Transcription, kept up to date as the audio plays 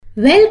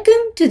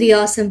Welcome to the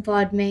Awesome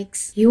Pod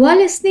Mix. You are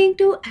listening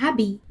to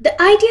Abby.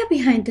 The idea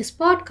behind this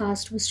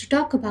podcast was to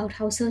talk about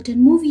how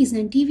certain movies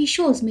and TV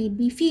shows made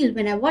me feel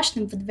when I watched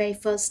them for the very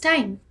first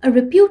time. A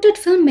reputed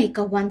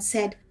filmmaker once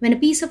said, when a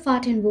piece of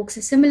art invokes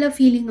a similar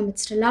feeling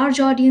amidst a large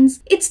audience,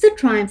 it's the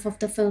triumph of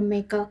the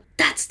filmmaker.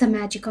 That's the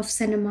magic of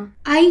cinema.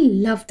 I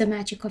love the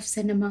magic of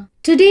cinema.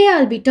 Today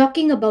I'll be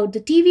talking about the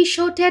TV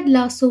show Ted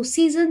Lasso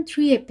Season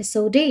 3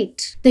 Episode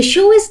 8. The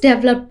show is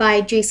developed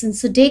by Jason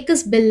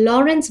Sudeikis, Bill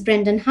Lawrence,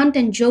 Brendan Hunt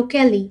and Joe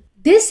Kelly.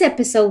 This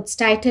episode's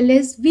title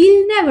is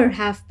We'll Never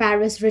Have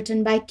Paris,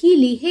 written by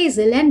Keely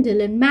Hazel and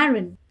Dylan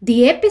Marin.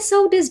 The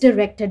episode is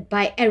directed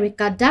by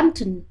Erica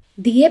Dunton.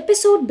 The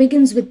episode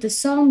begins with the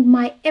song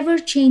My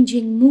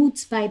Ever-Changing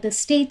Moods by the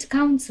State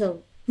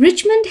Council.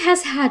 Richmond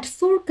has had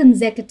 4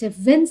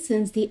 consecutive wins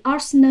since the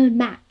Arsenal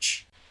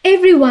match.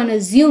 Everyone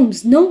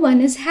assumes no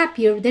one is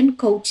happier than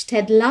coach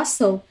Ted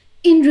Lasso.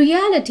 In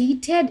reality,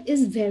 Ted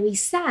is very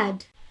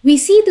sad. We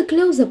see the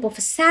close-up of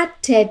a sad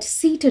Ted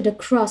seated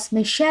across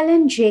Michelle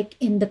and Jake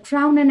in the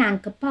Crown and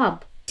Anchor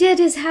pub. Ted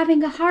is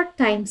having a hard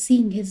time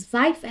seeing his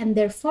wife and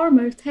their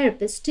former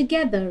therapist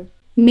together.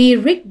 May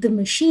rigged the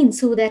machine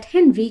so that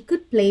Henry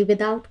could play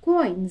without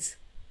coins.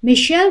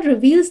 Michelle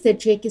reveals that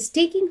Jake is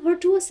taking her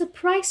to a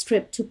surprise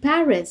trip to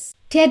Paris.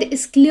 Ted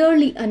is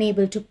clearly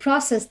unable to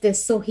process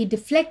this, so he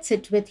deflects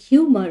it with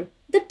humor.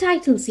 The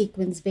title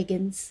sequence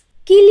begins.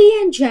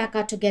 Keely and Jack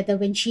are together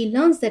when she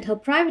learns that her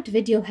private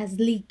video has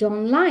leaked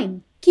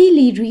online.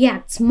 Keely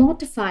reacts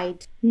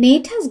mortified.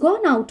 Nate has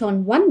gone out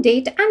on one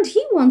date and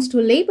he wants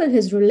to label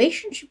his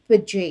relationship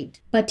with Jade,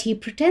 but he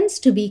pretends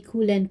to be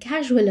cool and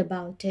casual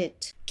about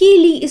it.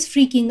 Keely is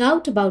freaking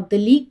out about the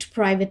leaked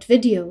private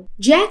video.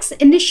 Jack's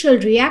initial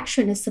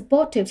reaction is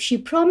supportive. She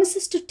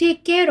promises to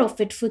take care of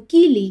it for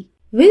Keely.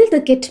 Will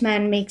the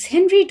Kitman makes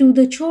Henry do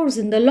the chores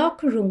in the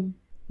locker room.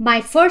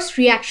 My first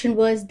reaction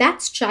was,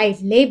 that's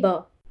child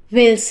labor.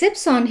 Will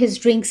sips on his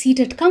drink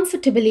seated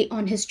comfortably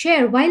on his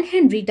chair while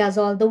Henry does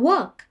all the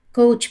work.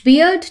 Coach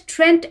Beard,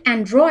 Trent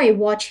and Roy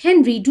watch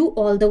Henry do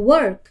all the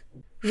work.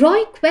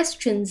 Roy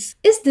questions,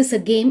 is this a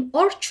game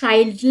or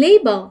child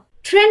labor?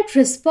 Trent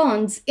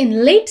responds,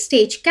 in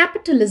late-stage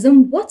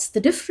capitalism, what's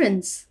the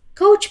difference?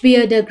 Coach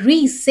Beard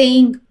agrees,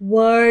 saying,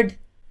 word.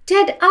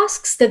 Ted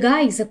asks the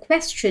guys a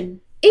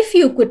question. If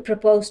you could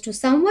propose to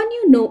someone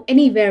you know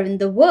anywhere in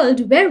the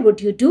world, where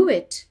would you do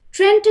it?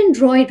 Trent and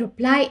Roy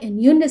reply in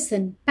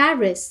unison,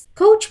 Paris.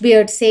 Coach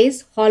Beard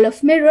says, Hall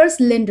of Mirrors,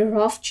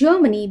 Linderhof,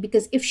 Germany,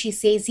 because if she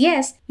says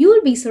yes,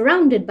 you'll be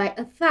surrounded by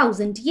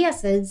 1,000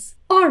 yeses.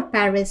 Or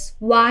Paris.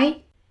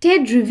 Why?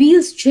 Ted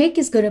reveals Jake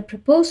is gonna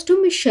propose to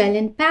Michelle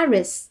in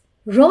Paris.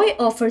 Roy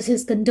offers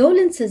his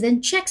condolences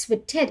and checks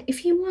with Ted if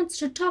he wants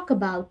to talk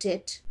about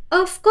it.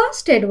 Of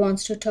course Ted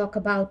wants to talk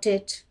about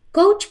it.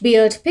 Coach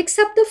Beard picks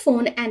up the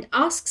phone and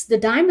asks the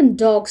Diamond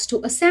Dogs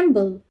to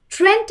assemble.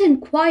 Trent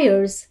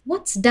inquires,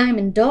 what's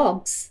Diamond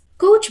Dogs?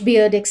 Coach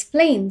Beard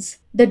explains,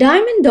 the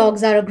Diamond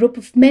Dogs are a group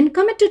of men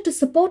committed to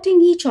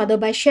supporting each other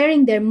by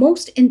sharing their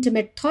most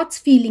intimate thoughts,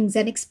 feelings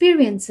and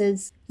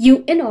experiences.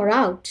 You in or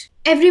out.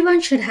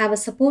 Everyone should have a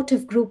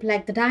supportive group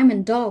like the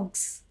Diamond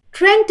Dogs.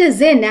 Trent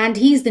is in and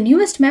he's the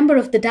newest member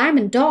of the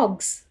Diamond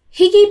Dogs.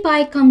 Higgy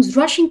Pie comes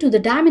rushing to the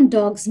Diamond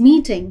Dogs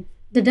meeting.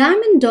 The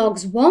Diamond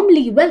Dogs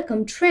warmly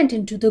welcome Trent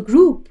into the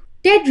group.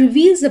 Ted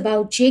reveals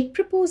about Jake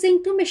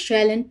proposing to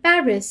Michelle in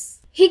Paris.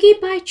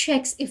 Higgy Pie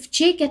checks if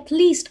Jake at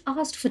least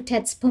asked for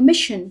Ted's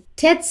permission.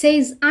 Ted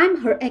says,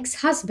 I'm her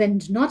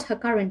ex-husband, not her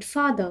current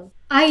father.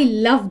 I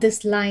love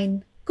this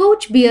line.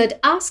 Coach Beard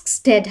asks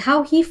Ted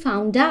how he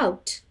found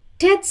out.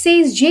 Ted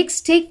says Jake's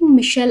taking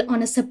Michelle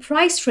on a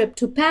surprise trip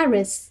to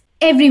Paris.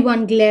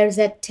 Everyone glares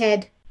at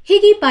Ted.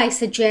 Higgy Pie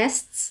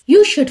suggests,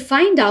 you should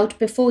find out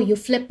before you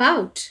flip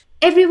out.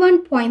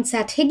 Everyone points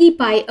at Higgy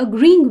Pie,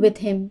 agreeing with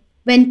him.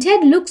 When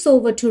Ted looks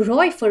over to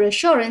Roy for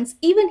assurance,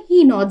 even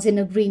he nods in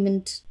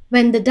agreement.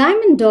 When the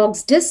Diamond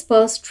Dogs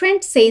disperse,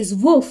 Trent says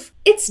woof.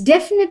 It's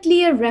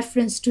definitely a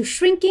reference to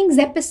Shrinking's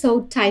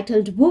episode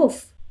titled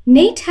Woof.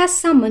 Nate has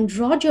summoned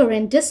Roger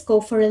and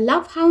Disco for a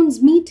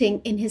Lovehounds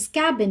meeting in his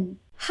cabin.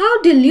 How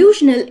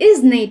delusional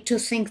is Nate to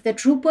think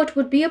that Rupert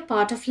would be a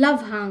part of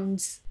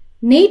Lovehounds?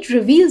 Nate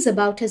reveals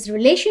about his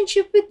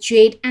relationship with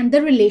Jade and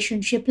the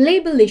relationship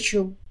label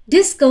issue.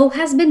 Disco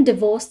has been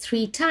divorced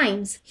 3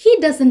 times. He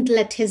doesn't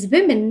let his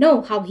women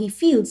know how he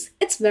feels.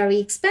 It's very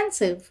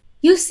expensive.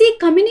 You see,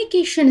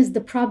 communication is the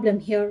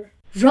problem here.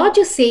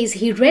 Roger says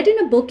he read in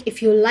a book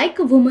if you like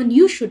a woman,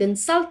 you should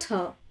insult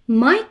her.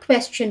 My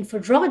question for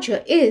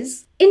Roger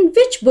is, in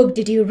which book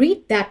did you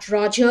read that,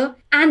 Roger?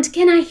 And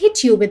can I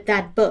hit you with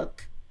that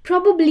book?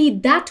 Probably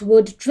that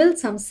would drill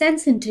some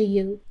sense into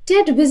you.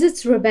 Ted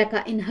visits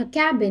Rebecca in her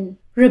cabin.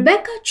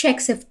 Rebecca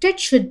checks if Ted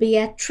should be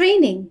at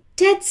training.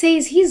 Ted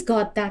says he's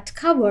got that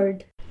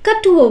covered.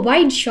 Cut to a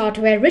wide shot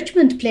where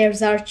Richmond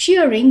players are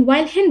cheering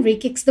while Henry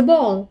kicks the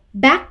ball.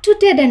 Back to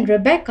Ted and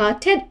Rebecca,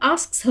 Ted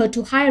asks her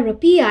to hire a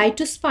PI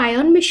to spy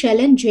on Michelle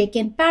and Jake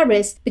in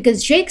Paris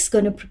because Jake's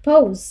gonna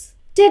propose.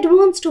 Ted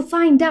wants to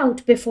find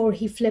out before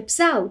he flips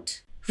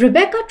out.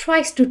 Rebecca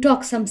tries to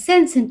talk some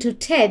sense into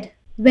Ted.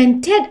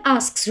 When Ted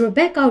asks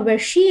Rebecca where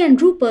she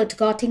and Rupert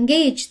got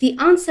engaged, the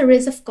answer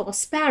is of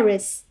course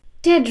Paris.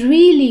 Ted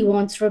really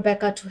wants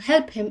Rebecca to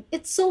help him.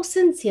 It's so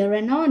sincere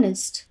and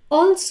honest.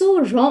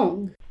 Also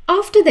wrong.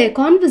 After their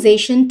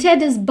conversation,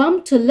 Ted is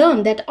bummed to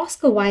learn that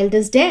Oscar Wilde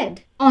is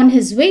dead. On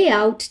his way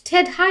out,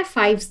 Ted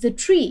high-fives the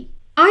tree.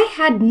 I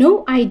had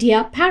no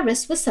idea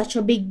Paris was such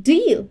a big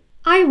deal.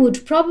 I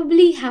would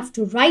probably have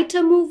to write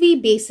a movie,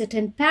 base it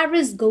in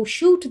Paris, go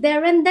shoot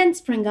there and then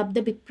spring up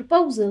the big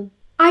proposal.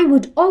 I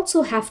would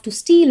also have to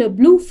steal a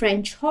blue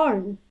French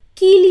horn.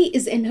 Keely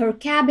is in her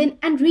cabin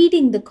and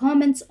reading the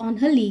comments on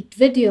her leaked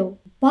video.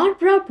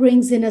 Barbara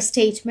brings in a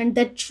statement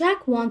that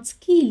Jack wants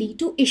Keely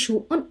to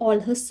issue on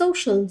all her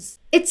socials.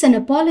 It's an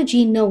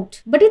apology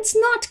note, but it's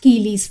not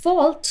Keely's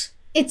fault.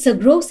 It's a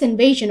gross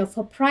invasion of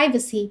her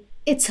privacy.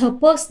 It's her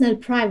personal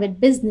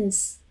private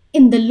business.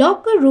 In the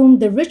locker room,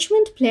 the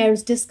Richmond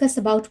players discuss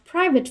about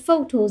private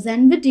photos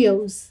and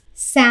videos.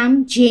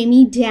 Sam,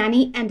 Jamie,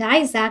 Danny, and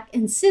Isaac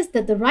insist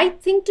that the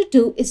right thing to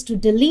do is to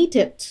delete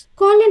it.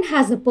 Colin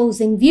has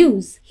opposing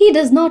views. He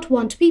does not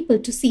want people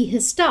to see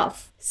his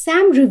stuff.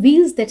 Sam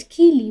reveals that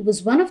Keely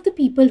was one of the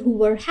people who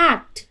were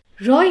hacked.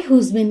 Roy,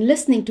 who's been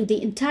listening to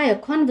the entire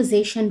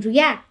conversation,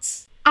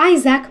 reacts.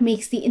 Isaac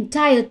makes the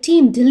entire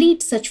team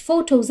delete such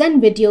photos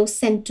and videos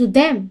sent to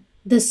them.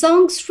 The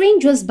song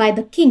Strangers by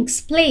the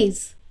Kinks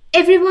plays.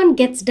 Everyone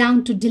gets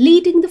down to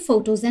deleting the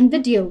photos and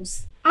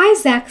videos.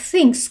 Isaac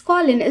thinks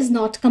Colin is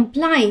not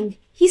complying.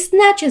 He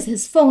snatches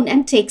his phone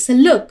and takes a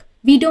look.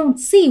 We don't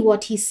see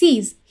what he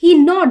sees. He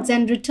nods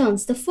and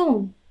returns the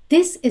phone.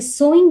 This is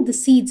sowing the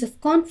seeds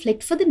of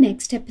conflict for the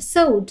next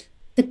episode.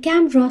 The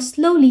camera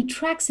slowly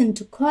tracks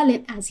into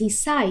Colin as he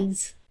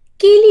sighs.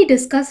 Keely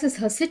discusses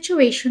her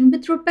situation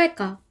with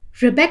Rebecca.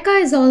 Rebecca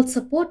is all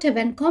supportive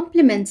and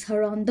compliments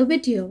her on the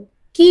video.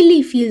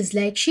 Keely feels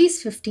like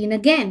she's 15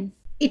 again.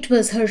 It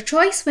was her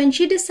choice when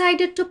she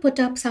decided to put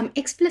up some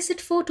explicit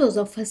photos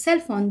of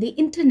herself on the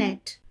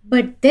internet.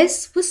 But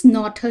this was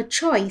not her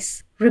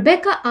choice.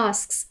 Rebecca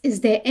asks, "Is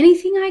there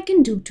anything I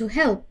can do to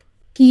help?"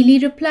 Keely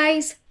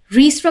replies,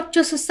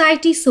 "Restructure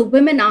society so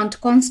women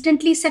aren't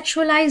constantly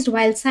sexualized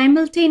while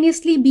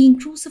simultaneously being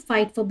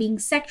crucified for being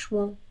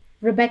sexual."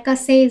 Rebecca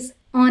says,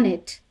 "On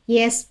it."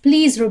 "Yes,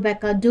 please,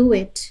 Rebecca, do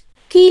it."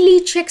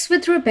 Keely checks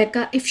with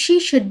Rebecca if she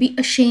should be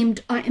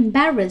ashamed or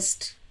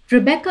embarrassed.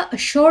 Rebecca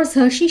assures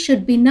her she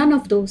should be none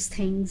of those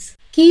things.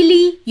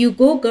 "Keely, you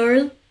go,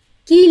 girl."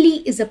 Keely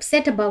is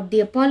upset about the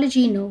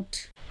apology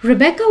note.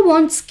 Rebecca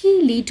wants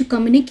Keely to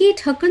communicate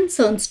her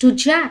concerns to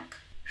Jack.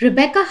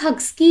 Rebecca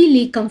hugs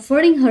Keely,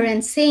 comforting her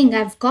and saying,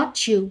 "I've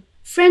got you."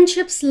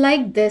 Friendships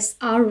like this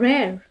are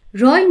rare.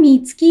 Roy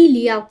meets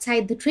Keely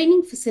outside the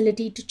training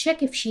facility to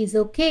check if she's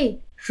okay.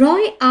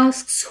 Roy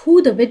asks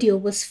who the video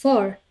was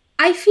for.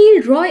 I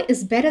feel Roy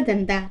is better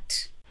than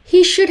that.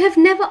 He should have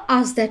never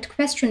asked that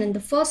question in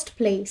the first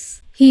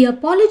place. He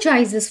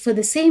apologizes for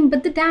the same,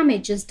 but the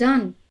damage is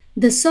done.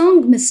 The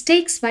song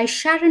Mistakes by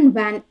Sharon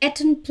Van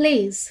Etten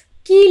plays.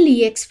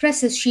 Keely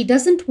expresses she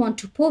doesn't want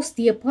to post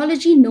the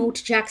apology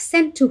note Jack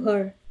sent to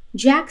her.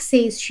 Jack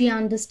says she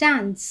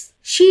understands.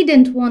 She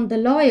didn't want the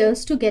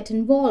lawyers to get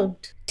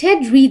involved.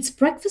 Ted reads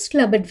Breakfast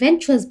Club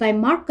Adventures by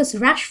Marcus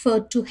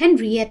Rashford to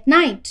Henry at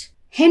night.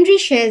 Henry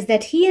shares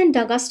that he and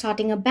Doug are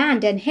starting a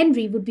band and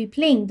Henry would be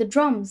playing the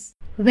drums.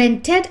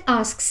 When Ted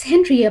asks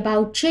Henry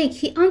about Jake,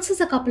 he answers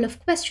a couple of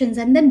questions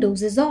and then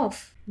dozes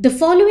off. The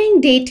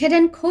following day, Ted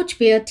and Coach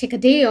Beard take a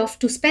day off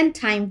to spend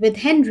time with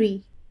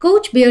Henry.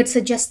 Coach Beard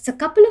suggests a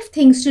couple of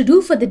things to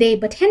do for the day,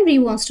 but Henry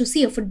wants to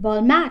see a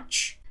football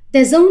match.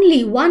 There's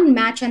only one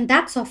match and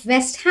that's of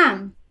West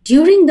Ham.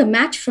 During the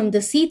match from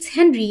the seats,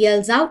 Henry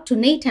yells out to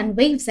Nate and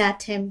waves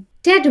at him.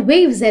 Ted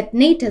waves at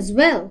Nate as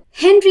well.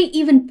 Henry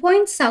even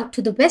points out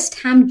to the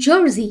West Ham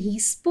jersey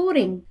he's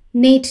sporting.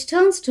 Nate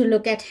turns to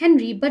look at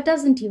Henry but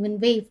doesn't even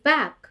wave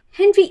back.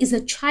 Henry is a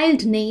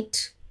child,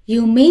 Nate.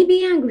 You may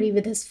be angry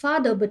with his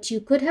father, but you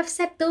could have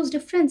set those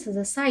differences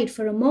aside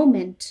for a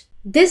moment.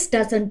 This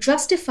doesn't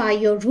justify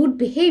your rude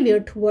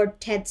behavior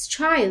toward Ted's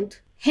child.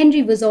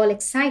 Henry was all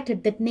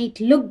excited that Nate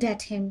looked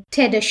at him.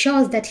 Ted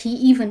assures that he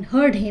even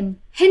heard him.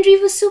 Henry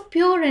was so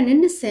pure and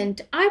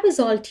innocent. I was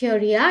all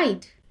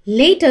teary-eyed.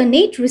 Later,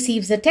 Nate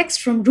receives a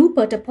text from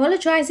Rupert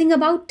apologizing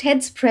about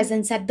Ted's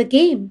presence at the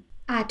game.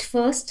 At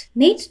first,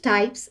 Nate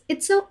types,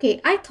 "It's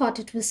okay, I thought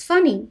it was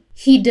funny."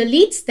 He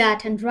deletes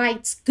that and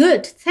writes,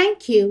 "Good,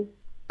 thank you."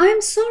 "I'm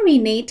sorry,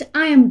 Nate,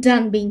 I am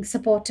done being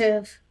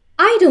supportive.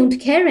 I don't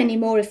care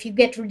anymore if you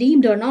get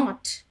redeemed or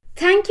not.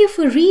 Thank you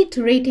for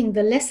reiterating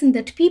the lesson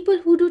that people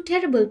who do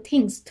terrible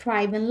things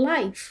thrive in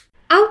life."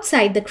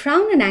 Outside the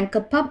Crown and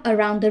Anchor pub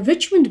around the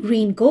Richmond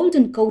Green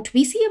Golden Coat,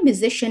 we see a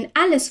musician,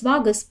 Alice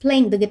Vargas,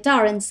 playing the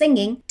guitar and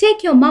singing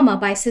 "Take Your Mama"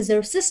 by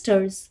Scissor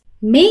Sisters.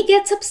 May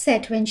gets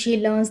upset when she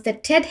learns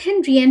that Ted,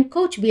 Henry, and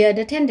Coach Beard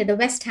attended a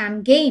West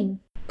Ham game.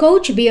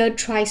 Coach Beard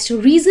tries to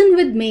reason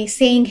with May,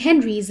 saying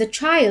Henry is a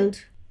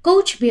child.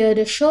 Coach Beard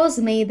assures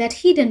May that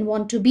he didn't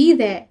want to be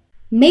there.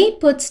 May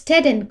puts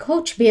Ted and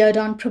Coach Beard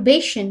on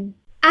probation.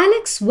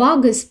 Alex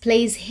Vargas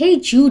plays "Hey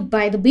Jude"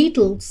 by the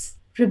Beatles.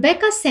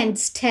 Rebecca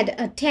sends Ted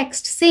a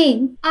text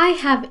saying, "I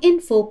have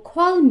info,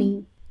 call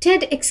me."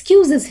 Ted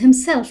excuses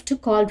himself to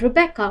call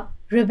Rebecca.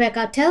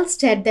 Rebecca tells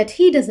Ted that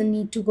he doesn't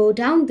need to go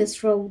down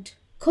this road.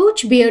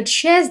 Coach Beard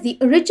shares the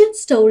origin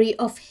story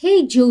of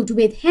Hey Jude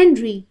with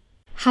Henry.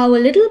 How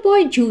a little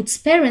boy Jude's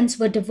parents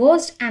were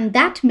divorced and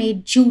that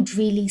made Jude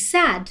really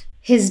sad.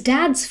 His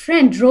dad's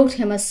friend wrote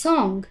him a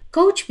song.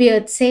 Coach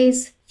Beard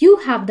says, "You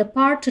have the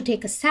power to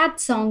take a sad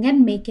song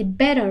and make it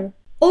better."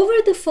 Over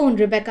the phone,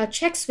 Rebecca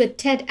checks with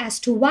Ted as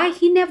to why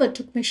he never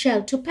took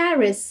Michelle to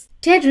Paris.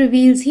 Ted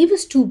reveals he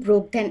was too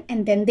broke then,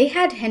 and then they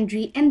had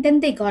Henry, and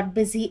then they got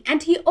busy,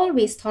 and he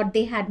always thought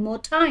they had more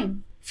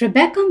time.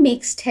 Rebecca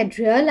makes Ted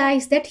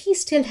realize that he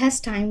still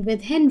has time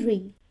with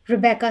Henry.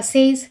 Rebecca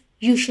says,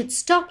 "You should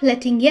stop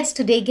letting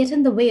yesterday get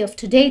in the way of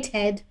today,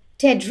 Ted."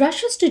 Ted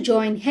rushes to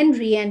join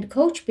Henry and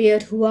Coach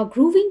Beard, who are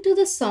grooving to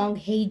the song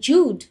Hey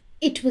Jude.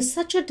 It was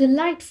such a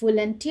delightful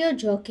and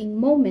tear-jerking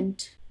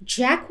moment.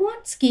 Jack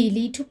wants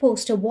Keely to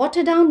post a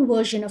watered-down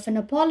version of an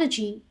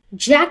apology.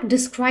 Jack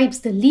describes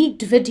the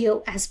leaked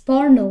video as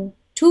porno.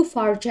 "Too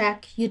far,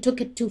 Jack. You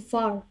took it too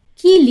far."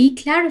 Keely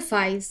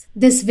clarifies,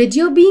 "This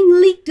video being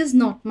leaked is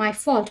not my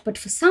fault, but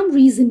for some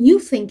reason you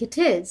think it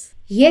is."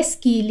 "Yes,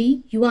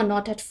 Keely, you are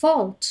not at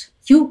fault.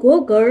 You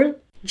go, girl."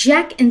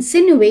 Jack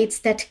insinuates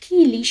that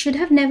Keely should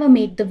have never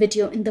made the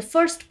video in the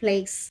first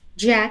place.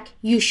 "Jack,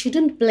 you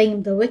shouldn't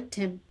blame the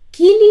victim."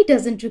 Keely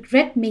doesn't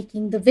regret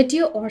making the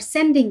video or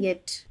sending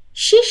it.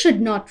 She should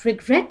not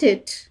regret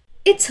it.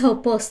 It's her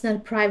personal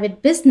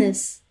private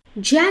business.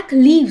 Jack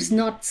leaves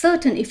not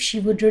certain if she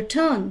would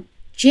return.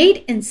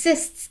 Jade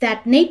insists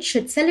that Nate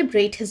should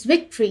celebrate his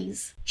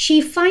victories.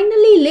 She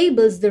finally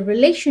labels the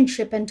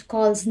relationship and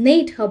calls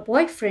Nate her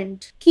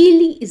boyfriend.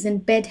 Keely is in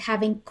bed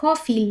having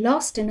coffee,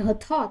 lost in her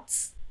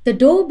thoughts. The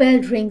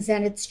doorbell rings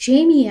and it's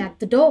Jamie at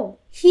the door.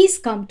 He's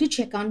come to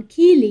check on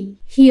Keely.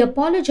 He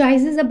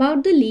apologizes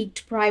about the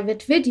leaked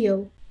private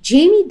video.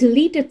 Jamie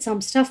deleted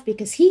some stuff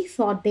because he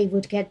thought they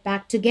would get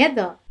back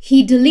together.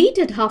 He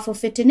deleted half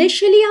of it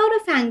initially out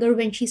of anger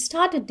when she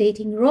started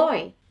dating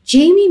Roy.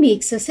 Jamie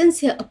makes a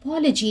sincere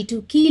apology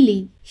to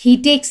Keely. He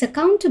takes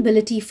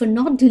accountability for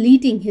not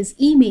deleting his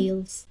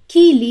emails.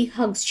 Keely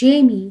hugs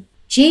Jamie.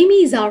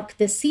 Jamie's arc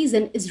this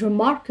season is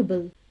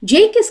remarkable.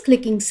 Jake is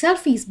clicking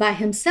selfies by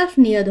himself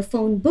near the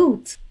phone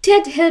booth.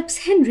 Ted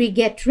helps Henry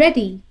get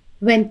ready.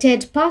 When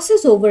Ted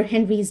passes over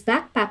Henry's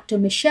backpack to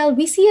Michelle,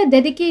 we see a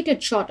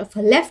dedicated shot of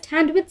her left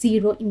hand with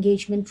zero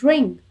engagement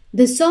ring.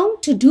 The song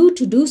To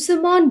Do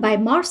Simone by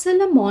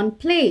Marcel Amon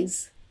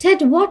plays.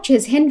 Ted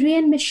watches Henry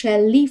and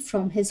Michelle leave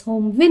from his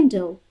home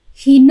window.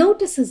 He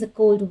notices a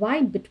cold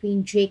vibe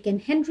between Jake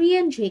and Henry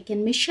and Jake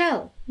and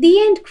Michelle. The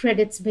end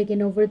credits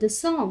begin over the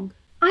song.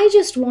 I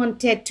just want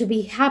Ted to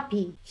be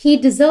happy. He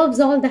deserves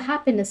all the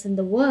happiness in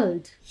the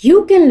world.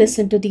 You can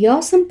listen to the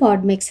awesome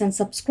pod mix and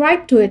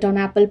subscribe to it on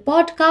Apple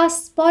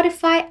Podcasts,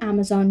 Spotify,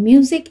 Amazon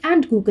Music,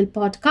 and Google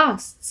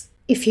Podcasts.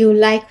 If you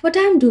like what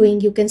I'm doing,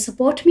 you can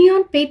support me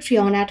on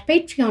Patreon at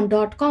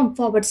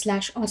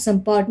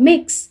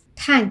patreon.com/awesomepodmix.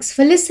 Thanks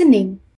for listening.